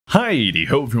Heidi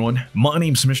ho everyone, my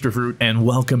name's Mr. Fruit and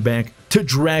welcome back to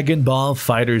Dragon Ball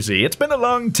FighterZ. It's been a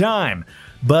long time,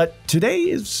 but today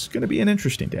is going to be an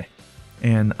interesting day.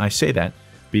 And I say that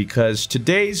because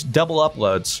today's double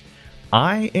uploads,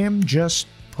 I am just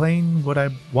playing what I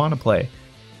want to play.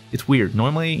 It's weird.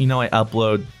 Normally, you know, I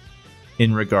upload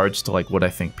in regards to like what I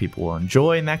think people will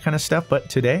enjoy and that kind of stuff, but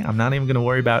today I'm not even going to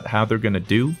worry about how they're going to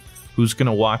do. Who's going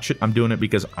to watch it? I'm doing it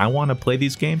because I want to play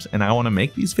these games and I want to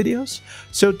make these videos.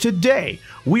 So today,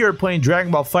 we are playing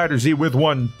Dragon Ball FighterZ with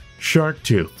one Shark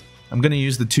Tooth. I'm going to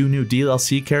use the two new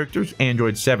DLC characters,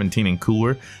 Android 17 and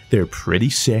Cooler. They're pretty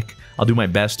sick. I'll do my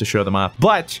best to show them off.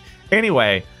 But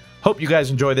anyway, hope you guys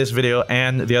enjoy this video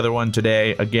and the other one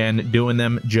today. Again, doing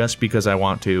them just because I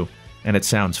want to, and it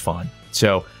sounds fun.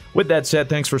 So with that said,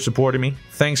 thanks for supporting me.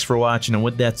 Thanks for watching, and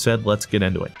with that said, let's get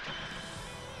into it.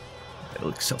 It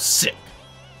looks so sick.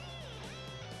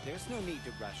 There's no need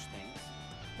to rush things.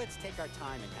 Let's take our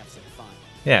time and have some fun.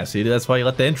 Yeah, see, that's why you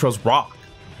let the intros rock.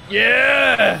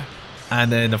 Yeah!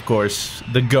 And then, of course,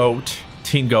 the GOAT,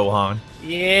 Teen Gohan.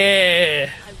 Yeah!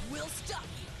 I will stop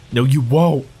you. No, you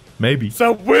won't. Maybe.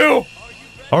 So will!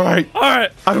 Alright.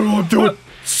 Alright! I don't know what I'm doing.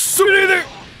 So either!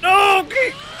 No!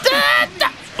 Okay!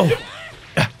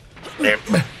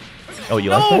 Oh, you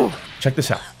like that? Check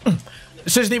this out.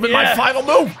 This isn't even my Yeah. final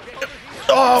move.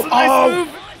 Oh, Nice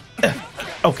move.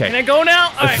 Okay. Can I go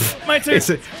now? Alright, my turn. Is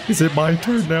it my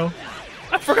turn now?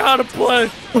 I forgot how to play.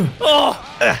 Oh!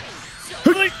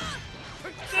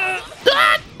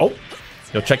 Oh,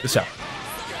 yo, check this out.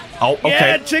 Oh, okay.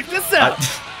 Yeah, check this out.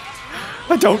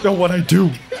 I don't know what I do.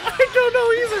 I don't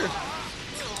know either.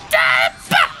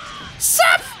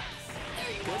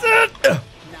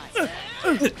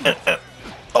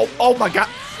 Oh my god.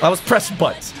 I was pressing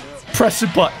buttons. Pressing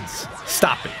buttons.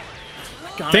 Stop it.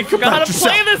 God, Think I forgot about how to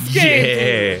yourself. play this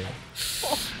game.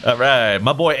 Yeah. All right,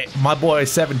 my boy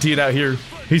 17 out here.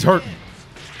 He's hurting.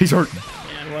 He's hurting.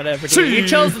 Man, whatever, dude. You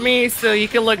chose me so you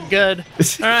can look good.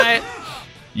 Alright.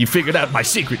 You figured out my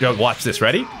secret. Yo, watch this.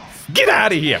 Ready? Get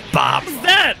out of here, Bob. What's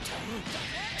that?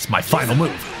 It's my final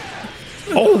move.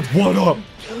 Oh, what up?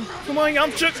 Come on,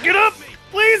 Yamcha, get up,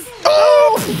 please.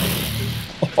 Oh,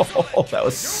 that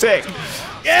was sick.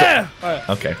 Yeah.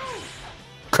 Okay.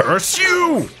 Curse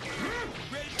you!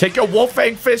 Take your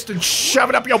Wolfang fist and shove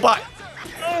it up your butt.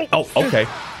 Oh, okay.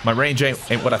 My range ain't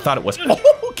what I thought it was.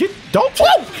 Oh, kid, don't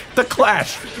choke! The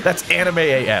clash. That's anime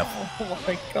AF. Oh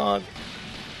my god.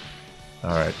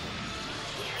 All right.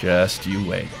 Just you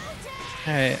wait.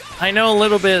 Alright, I know a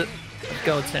little bit of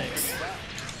Gotenks.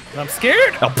 But I'm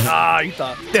scared. Oh, Ah, you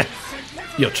thought.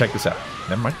 Yo, check this out.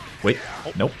 Never mind. Wait.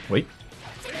 Nope. Wait.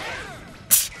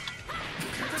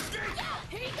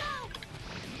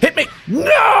 Hit me!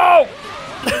 No!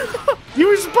 You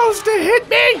were supposed to hit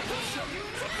me!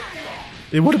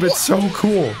 It would have been so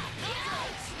cool.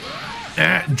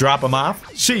 Drop him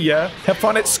off. See ya. Have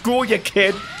fun at school, you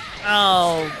kid.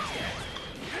 Oh.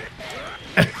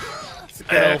 It's a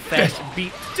good old-fashioned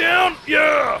beat down.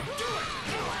 Yeah.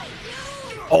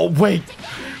 Oh, wait.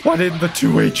 Why didn't the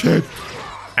 2H hit?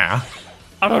 Ah.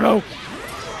 I don't know.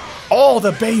 Oh,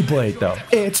 the Beyblade, though.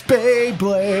 It's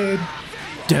Beyblade.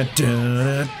 Dun,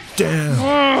 dun, dun, dun. Come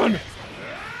on.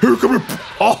 Here, come here.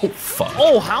 Oh, fuck.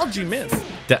 Oh, how'd you miss?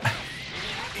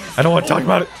 I don't want to talk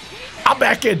about it. I'm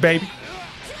back in, baby.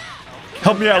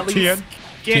 Help me out, At least Tien.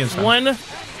 Get Tien's fine. one.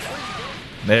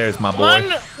 There's my boy.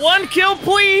 One kill,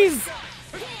 please.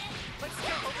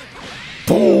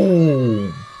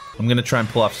 Boom. I'm going to try and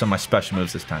pull off some of my special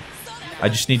moves this time. I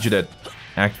just need you to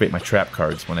activate my trap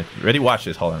cards when I... Ready? Watch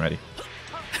this. Hold on. Ready?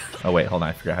 Oh, wait. Hold on.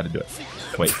 I forgot how to do it.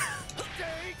 Wait.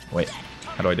 Wait.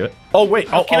 How do I do it? Oh, wait.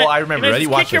 Oh, I remember. Ready?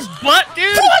 Watch this. Kick your butt,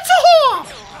 dude.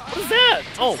 What is that?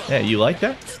 Oh. Yeah, you like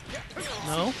that?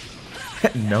 No.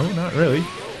 No, not really.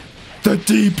 The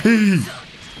DP.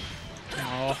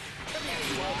 Oh.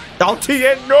 Oh,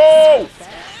 Tien, no!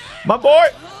 My boy!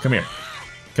 Come here.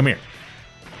 Come here.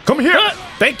 Come here!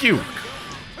 Thank you!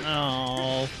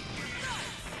 Oh.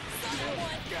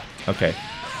 Okay.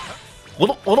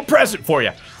 Little present for you.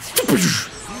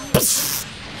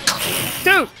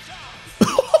 Dude!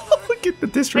 Look at the I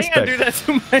disrespect. can't do that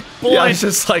to my boy. Yeah, I was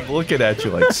just like looking at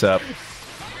you like, sup.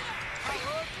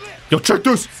 Yo, check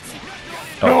this!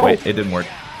 Oh, No. wait, it didn't work.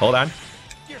 Hold on.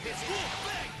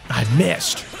 I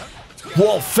missed.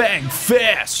 Wolfang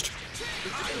Fist!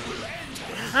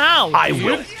 How, I dude?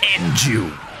 will end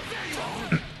you!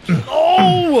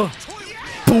 Oh!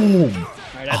 Boom!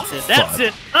 Alright, that's it. That's fuck.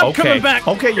 it. I'm coming back.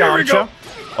 Okay, Here we go. Yamcha.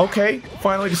 Okay,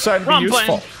 finally decided to be Wrong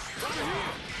useful. button.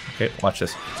 Okay, watch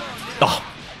this. Oh,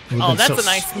 Oh, that's a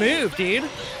nice move, dude.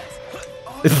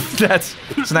 It's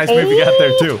a nice move you got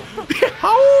there too.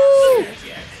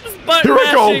 button Here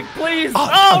we go. mashing, please.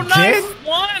 Oh, again? nice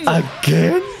one.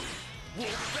 Again?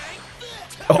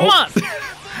 Come on.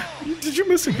 Did you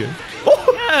miss again?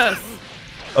 Oh. Yes.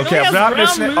 Okay, I'm not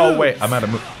missing it. Move. Oh wait, I'm out of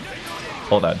move.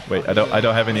 Hold on, wait, I don't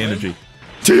have any energy.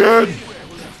 Tien!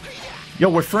 Yo,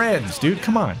 we're friends, dude.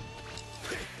 Come on.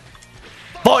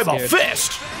 Volleyball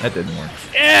fist. That didn't work.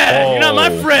 Yeah, you're not my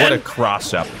friend. What a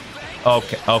cross up.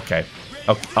 Okay, okay,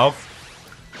 okay. Oh.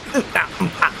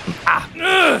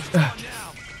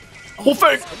 Well,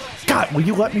 thank God. Will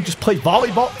you let me just play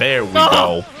volleyball? There we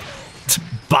go.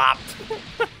 Bop.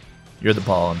 You're the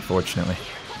ball, unfortunately.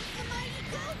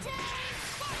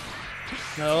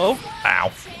 No.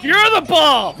 Ow. You're the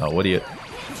ball. Oh, what are you?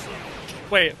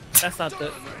 Wait, that's not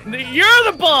the.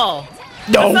 You're the ball.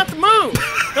 No. That's not the move.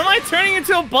 Am I turning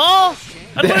into a ball?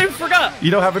 I don't even forgot. You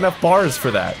don't have enough bars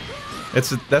for that.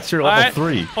 That's your level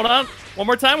 3. Hold on. One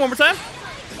more time. One more time.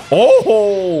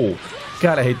 Oh!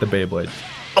 God, I hate the Beyblade.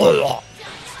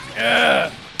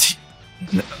 Yeah.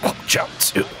 Jump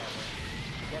to.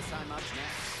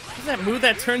 What's that move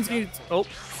that turns me? Oh.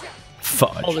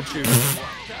 Fudge. All the juice.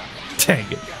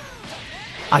 Dang it.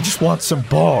 I just want some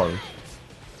bar.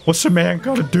 What's a man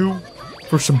gotta do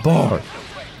for some bar?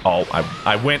 Oh,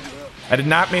 I went. I did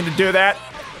not mean to do that.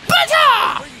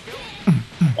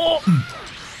 Oh.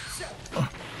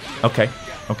 Okay.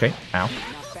 Okay. Ow.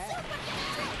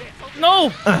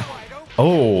 No.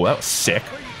 Oh, that was sick.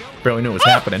 Barely knew what was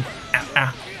happening.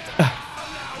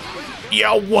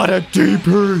 Yo, what a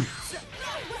DP!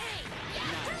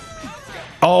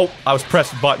 Oh, I was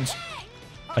pressing buttons.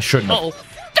 I shouldn't have. Oh.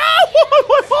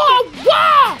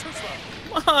 Wow!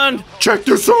 Come on. Check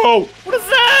this out! What is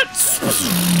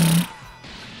that?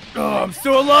 Oh, I'm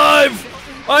still alive.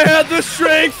 I had the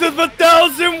strength of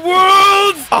 1,000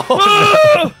 worlds.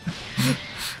 Oh, no.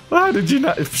 Why did you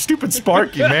not? Stupid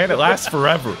Sparky, man. It lasts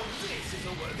forever.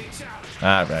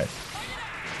 All right.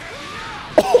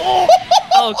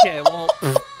 Okay, well.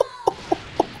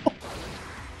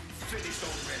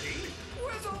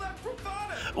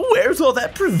 Where's all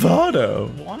that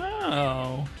bravado?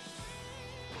 Wow.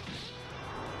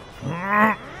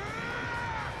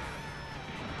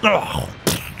 Oh.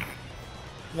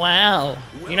 Wow.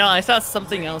 You know, I thought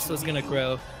something else was gonna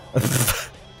grow.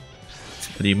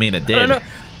 What do you mean it I did? don't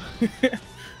know.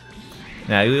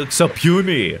 Now you look so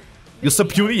puny. You're so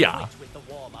puny, yeah.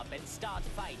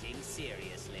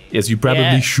 Yes, you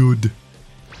probably should.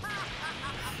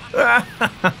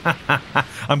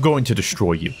 I'm going to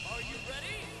destroy you.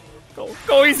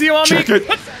 Go easy on Check me.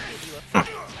 it.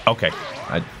 Okay.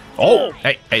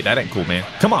 Hey, that ain't cool, man.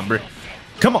 Come on, bro.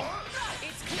 Come on.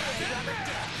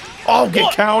 Oh,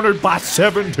 get countered by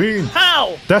 17.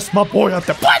 How? That's my boy out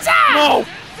there. No.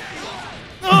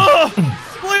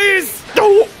 Please.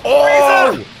 No.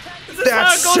 Oh, Is this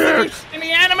that's how it goes sick. in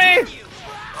the anime?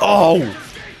 Oh.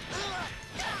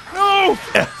 No.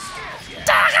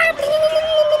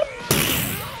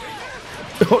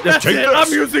 That's Take it. this.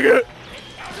 I'm using it.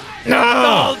 No.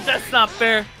 No, that's not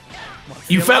fair.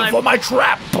 You fell for my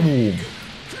trap. Boom.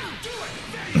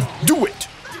 Do it.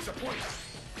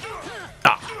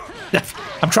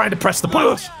 I'm trying to press the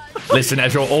buttons. Listen,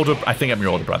 as your older, I think I'm your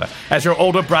older brother. As your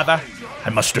older brother, I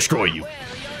must destroy you.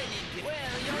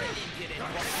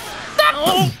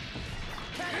 Oh,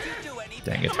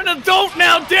 Dang it. I'm an adult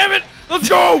now, damn it. Let's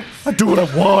go. I do what I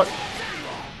want.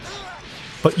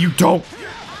 But you don't.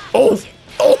 Oh.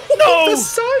 Oh, No. the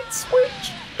side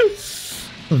switch.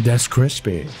 That's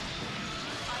crispy.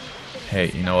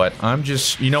 Hey, you know what?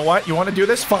 You know what? You want to do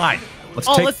this? Fine.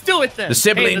 Let's do it then. The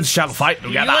siblings Hey, shall fight do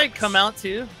you together. like come out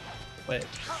too? Wait.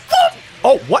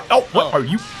 Oh, what? Oh, what Oh. are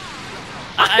you?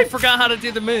 I forgot how to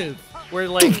do the move. We're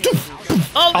like.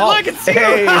 Oh, look, it's you!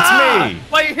 Hey, it's me.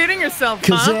 Why are you hitting yourself,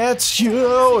 Cause huh? that's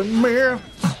you and me.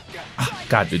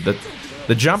 God, dude,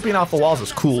 the jumping off the walls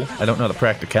is cool. I don't know the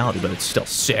practicality, but it's still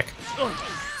sick.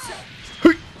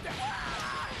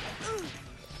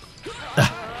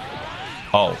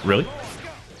 Oh, really?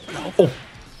 Oh.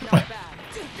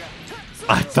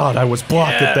 I thought I was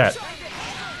blocked at that.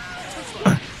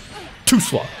 Too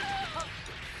slow.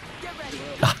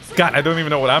 God, I don't even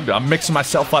know what I'm doing. I'm mixing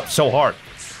myself up so hard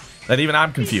that even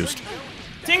I'm confused.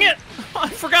 Dang it! I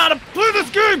forgot to play this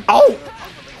game! Oh!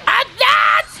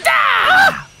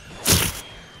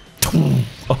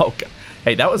 Okay.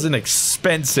 Hey, that was an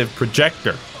expensive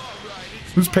projector.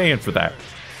 Who's paying for that?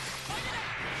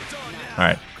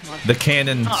 Alright. The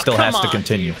cannon still has to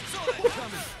continue.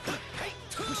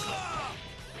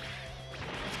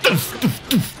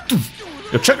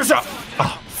 Yo, check this out!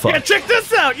 Oh, fuck. Yeah, check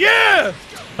this out! Yeah!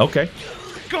 Okay.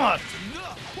 Come on!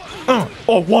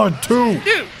 Oh, 1, 2!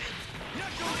 Dude!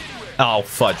 Oh,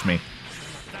 fudge me.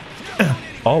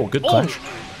 Oh, good clutch.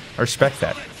 I respect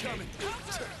that.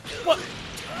 What?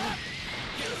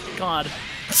 God.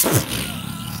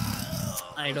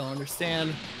 I don't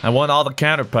understand. I want all the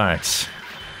counterparts.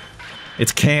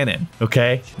 It's canon,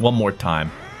 okay? One more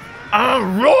time.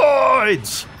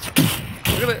 Roids!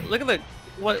 Look at the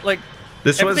what like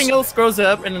This everything was else grows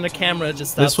up and then the camera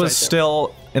just stops. this was right there.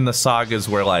 still in the sagas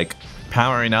where like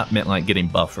powering up meant like getting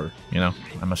buffer, you know?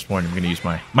 I must warn you, I'm gonna use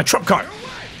my trump card.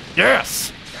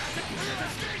 Yes!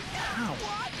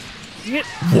 Get-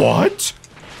 What?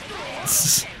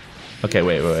 Okay,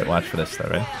 wait, watch for this though,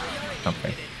 right?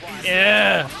 Okay.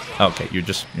 Yeah. Okay, you're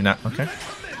not okay.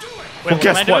 Wait, Well, what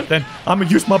guess am I what doing? then? I'm gonna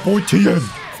use my boy TN.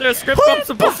 Is there a script I'm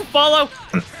supposed to follow?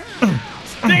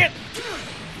 Dang it!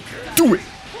 Do it!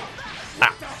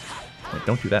 Ah. Wait,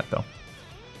 don't do that though.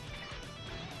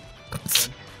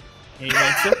 Yeah, you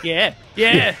like so?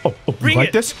 Yeah. Oh, you Bring like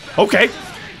it. this? Okay.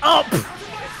 Up.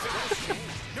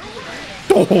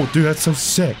 Oh, dude, that's so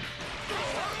sick.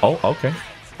 Oh, okay.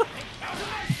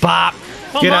 Bop!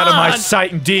 Come Get out of my on.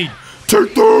 sight, indeed.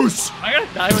 Take this! I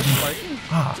gotta die with Sparky.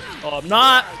 Oh, I'm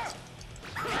not.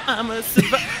 I'm a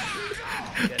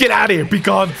survivor. Get out of here, be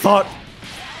gone, thought.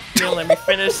 Let me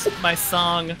finish my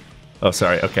song. Oh,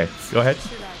 sorry. Okay, go ahead.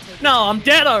 No, I'm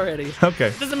dead already.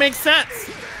 Okay. Doesn't make sense.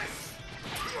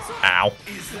 Ow.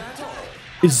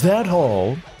 Is that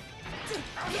all?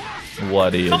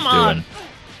 What are you Come on. doing?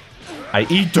 I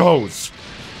eat those.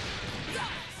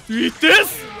 You eat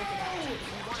this?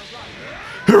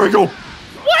 Here I go.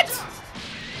 What?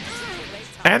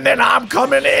 And then I'm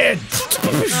coming in.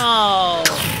 Oh.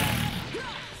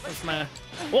 That's my.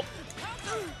 Oh.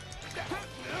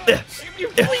 You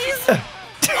please.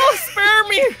 Oh, spare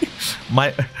me.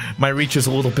 My reach is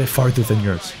a little bit farther than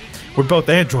yours. We're both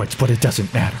androids, but it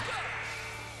doesn't matter.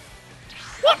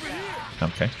 What?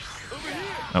 Okay.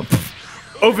 Oh.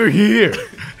 Over here.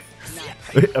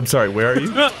 I'm sorry, where are you?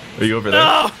 Are you over there?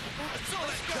 No.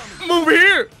 I'm over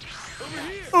here.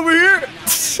 Over here.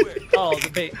 Oh, the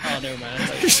bait. Oh, never mind.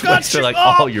 You switched to like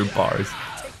all your bars.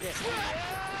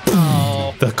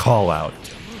 Oh. The call out.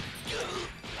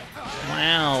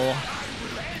 Wow.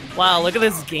 Wow, look at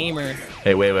this gamer.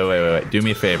 Hey, wait. Do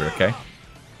me a favor, okay?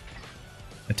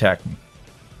 Attack me.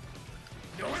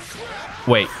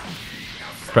 Wait.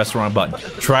 Press the wrong button.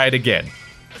 Try it again.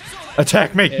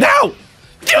 Attack me. No!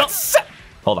 Yes!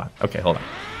 Hold on. Okay, hold on.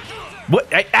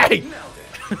 What? Hey!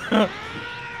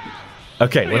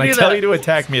 Okay, when I do tell that? you to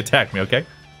attack me, okay?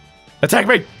 Attack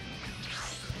me!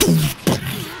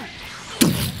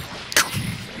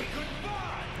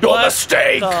 Your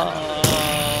mistake!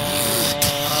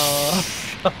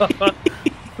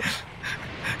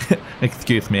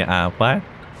 Excuse me, what?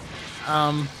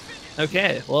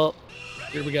 Okay, well,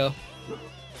 here we go.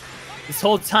 This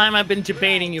whole time I've been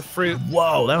debating you, Fruit.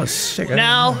 Whoa, that was sick.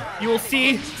 Now you will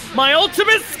see my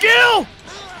ultimate skill!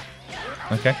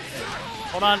 Okay.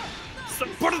 Hold on. It's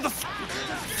part of the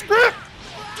script!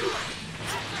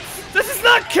 This is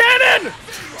not canon!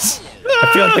 I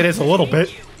feel like it is a little bit.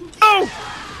 No!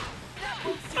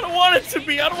 I don't want it to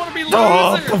be. I don't want to be loser.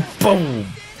 Oh, boom.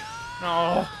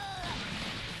 No.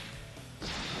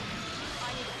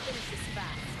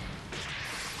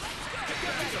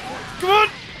 Come on!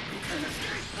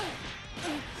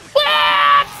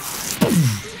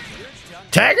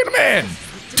 Tagging him in.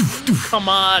 Come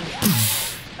on.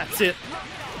 That's it.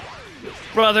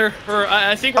 Brother, or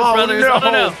I think we're Oh, brothers. no. I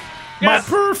don't know. My Yeah.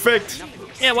 perfect.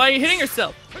 Yeah, why are you hitting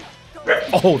yourself?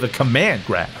 Oh, the command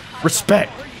grab.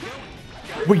 Respect.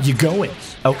 Where you going?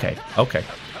 Okay.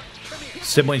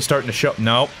 Sibling starting to show.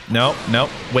 No.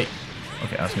 Wait.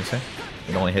 Okay, I was gonna say.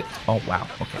 It only hit. Oh, wow.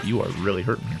 Okay, you are really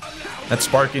hurting here. That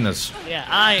sparking is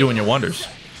Yeah, doing your wonders.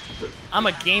 I'm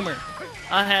a gamer.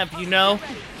 I have, you know,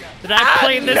 that I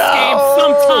play this game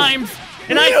sometimes,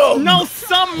 and I know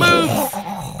some moves,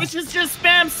 which is just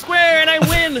spam square, and I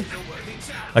win.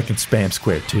 I can spam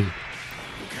square too.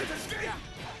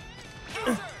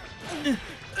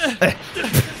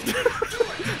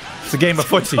 It's a game of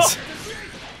footsies.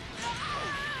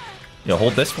 Yo,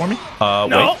 hold this for me. No,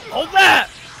 Wait. hold that.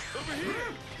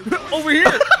 Over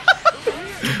here.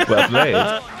 Well played.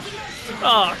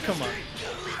 Oh, come on.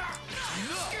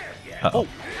 Uh-oh.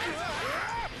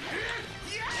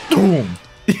 Boom.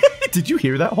 Did you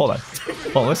hear that? Hold on.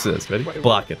 Hold on, listen to this. Ready?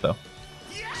 Block it, though.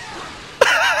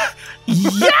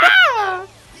 Yeah!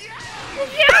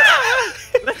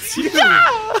 That's you.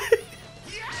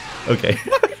 Okay.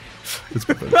 Let's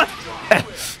go.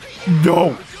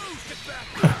 No!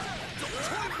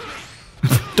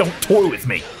 Don't toy with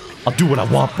me. I'll do what I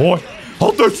want, boy.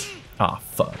 Hold this! Ah,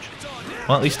 fudge.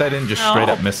 Well, at least I didn't just straight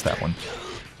up miss that one.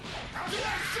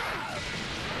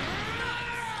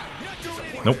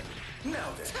 Nope.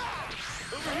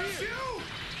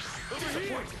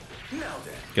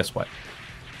 Guess what?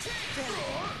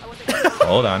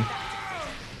 Hold on.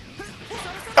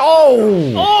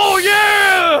 Oh! Oh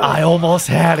yeah! I almost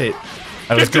had it.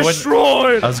 I was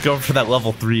destroyed. I was going for that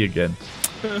level 3 again.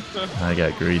 I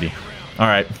got greedy. All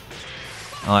right.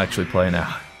 I'll actually play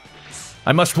now.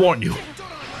 I must warn you.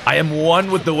 I am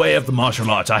one with the way of the martial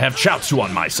arts. I have Chaozu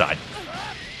on my side.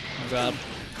 Oh god.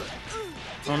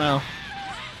 Oh no.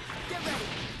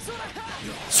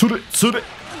 Sure.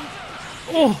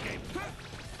 Oh.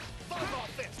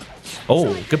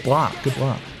 Oh, good block. Good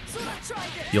block.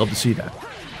 You'll have to see that.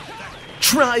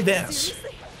 Try this.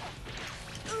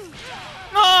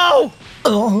 No!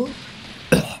 Oh.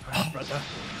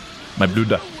 My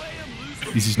Bluda.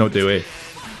 This is not the way.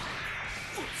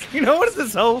 You know what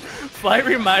this whole fight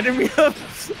reminded me of?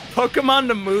 Pokemon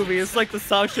the movie. It's like the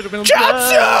song should have been.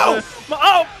 Chaozu!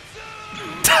 Oh!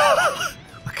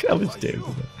 Look how much damage.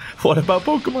 What about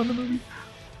Pokemon the movie?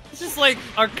 It's just like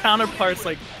our counterparts,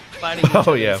 like fighting.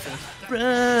 Oh yeah.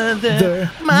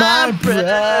 Brother, my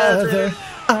brother.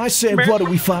 I said, what are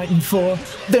we fighting for?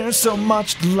 There's so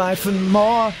much to life and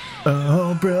more.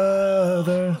 Oh,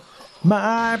 brother,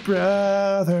 my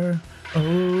brother.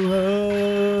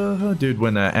 Oh, dude,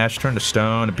 when Ash turned to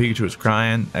stone and Pikachu was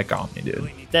crying, that got me,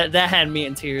 dude. That had me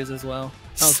in tears as well.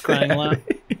 I was crying a lot.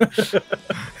 I feel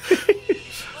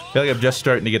like I'm just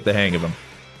starting to get the hang of him.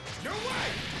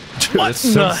 Dude, What that's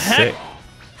so the heck? sick.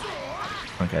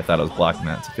 Okay, I thought I was blocking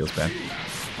that, so it feels bad.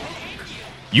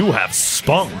 You have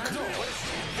spunk.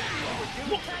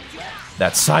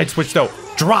 That side switch, though.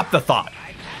 Drop the thought.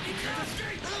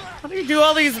 How do you do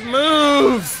all these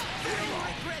moves?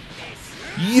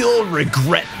 You'll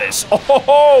regret this.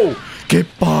 Oh, get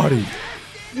bodied.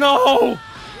 No!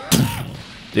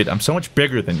 Dude, I'm so much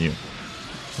bigger than you.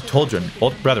 I told you,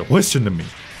 older brother, listen to me.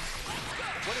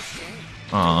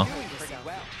 Aw. I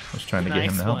was trying to get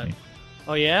him to help Nice me. one.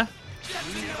 Oh, yeah?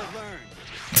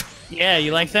 Yeah,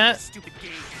 you like that?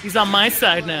 He's on my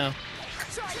side now.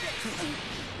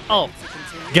 Oh.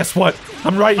 Guess what?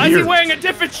 I'm right Why here. is he wearing a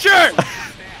different shirt?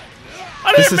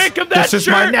 I didn't make him that shirt! This is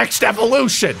my next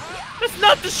evolution. That's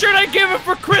not the shirt I gave him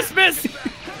for Christmas!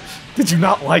 Did you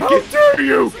not like How it? dare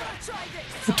you!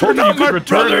 I told you not you my could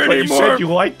return brother it, but you anymore. said you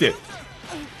liked it.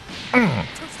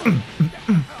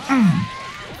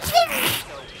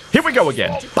 Here we go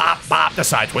again. Bop, bop, the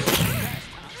side switch.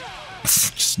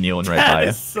 Just kneeling right by That you.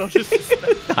 is so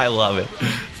disrespectful. I love it.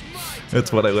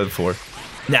 That's what I live for.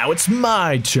 Now it's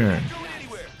my turn.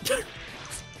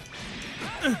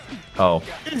 Oh.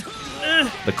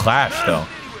 The clash, though.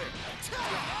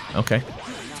 Okay.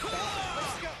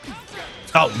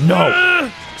 Oh,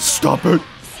 no! Stop it!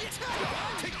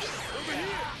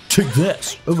 Take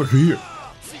this, over here.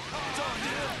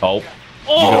 Oh. You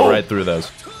go right through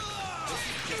those.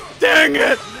 Dang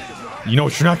it! You know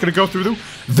what you're not gonna go through?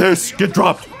 This! Get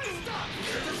dropped!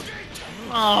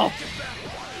 Oh.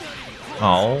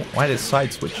 Oh, why did it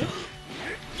side switch you?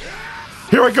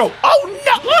 Here I go! Oh,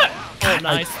 no! What? Oh,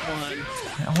 nice one.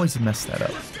 I always mess that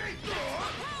up.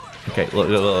 Okay,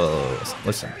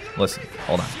 listen.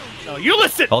 Hold on. No, you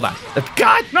listen! Hold on.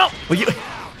 God! No! Will you...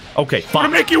 Okay, I'm fine.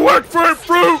 gonna make you work for it,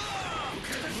 fruit!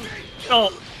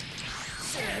 Oh.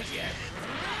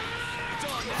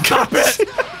 Stop it!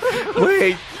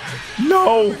 Wait.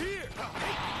 No.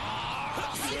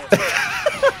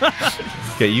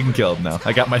 Okay, you can kill him now.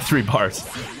 I got my 3 bars.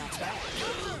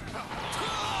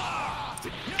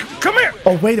 Come here!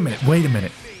 Oh, wait a minute.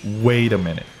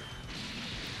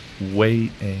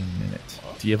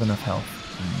 Do you have enough health?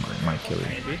 I might kill you.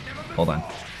 Maybe. Hold on.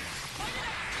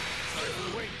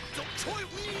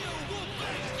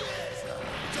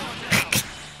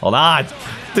 Hold on.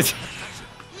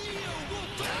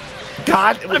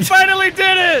 God. I finally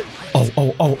did it!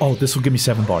 Oh, this will give me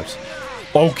 7 bars.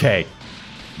 Okay.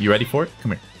 You ready for it?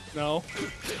 Come here. No.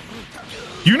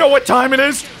 You know what time it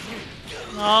is?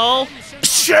 No.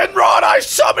 Shenron, I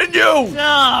summon you!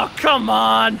 Oh, come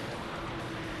on.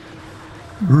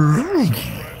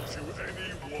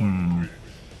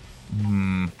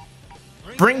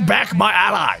 Bring back my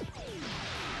ally!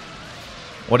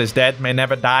 What is dead may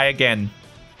never die again.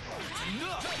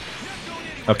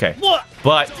 Okay. What?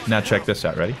 But, now check this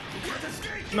out. Ready?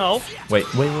 No. Wait,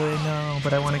 no.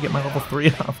 But I want to get my level 3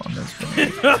 off on this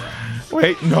one.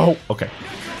 Wait, no. Okay.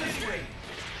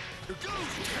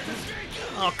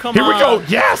 Oh, come Here on. we go.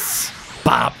 Yes!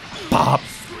 Bop, bop.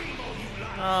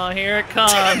 Oh, here it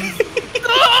comes.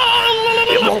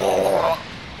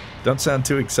 Don't sound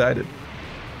too excited.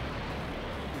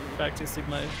 Practicing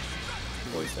my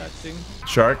voice acting.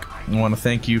 Shark, I want to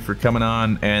thank you for coming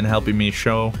on and helping me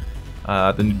show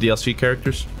the new DLC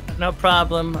characters. No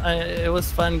problem. It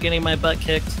was fun getting my butt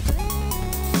kicked.